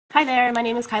Hi there, my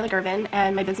name is Kyla Gervin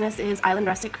and my business is Island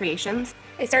Rustic Creations.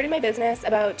 I started my business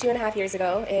about 2.5 years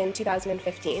ago in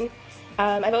 2015.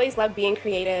 I've always loved being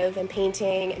creative and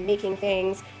painting and making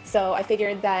things, so I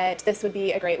figured that this would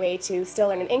be a great way to still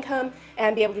earn an income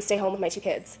and be able to stay home with my 2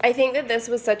 kids. I think that this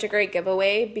was such a great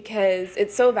giveaway because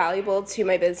it's so valuable to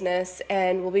my business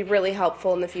and will be really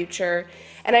helpful in the future.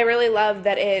 And I really love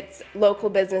that it's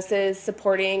local businesses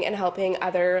supporting and helping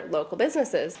other local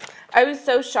businesses. I was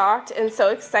so shocked and so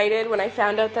excited when I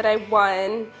found out that I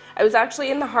won. I was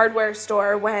actually in the hardware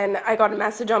store when I got a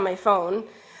message on my phone.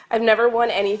 I've never won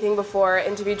anything before,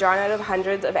 and to be drawn out of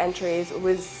hundreds of entries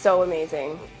was so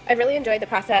amazing. I really enjoyed the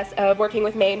process of working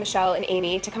with May, Michelle, and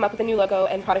Amy to come up with a new logo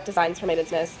and product designs for my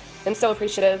business. I'm so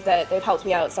appreciative that they've helped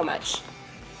me out so much.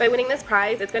 By winning this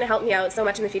prize, it's going to help me out so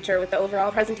much in the future with the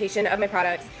overall presentation of my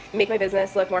products and make my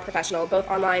business look more professional, both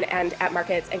online and at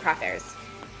markets and craft fairs.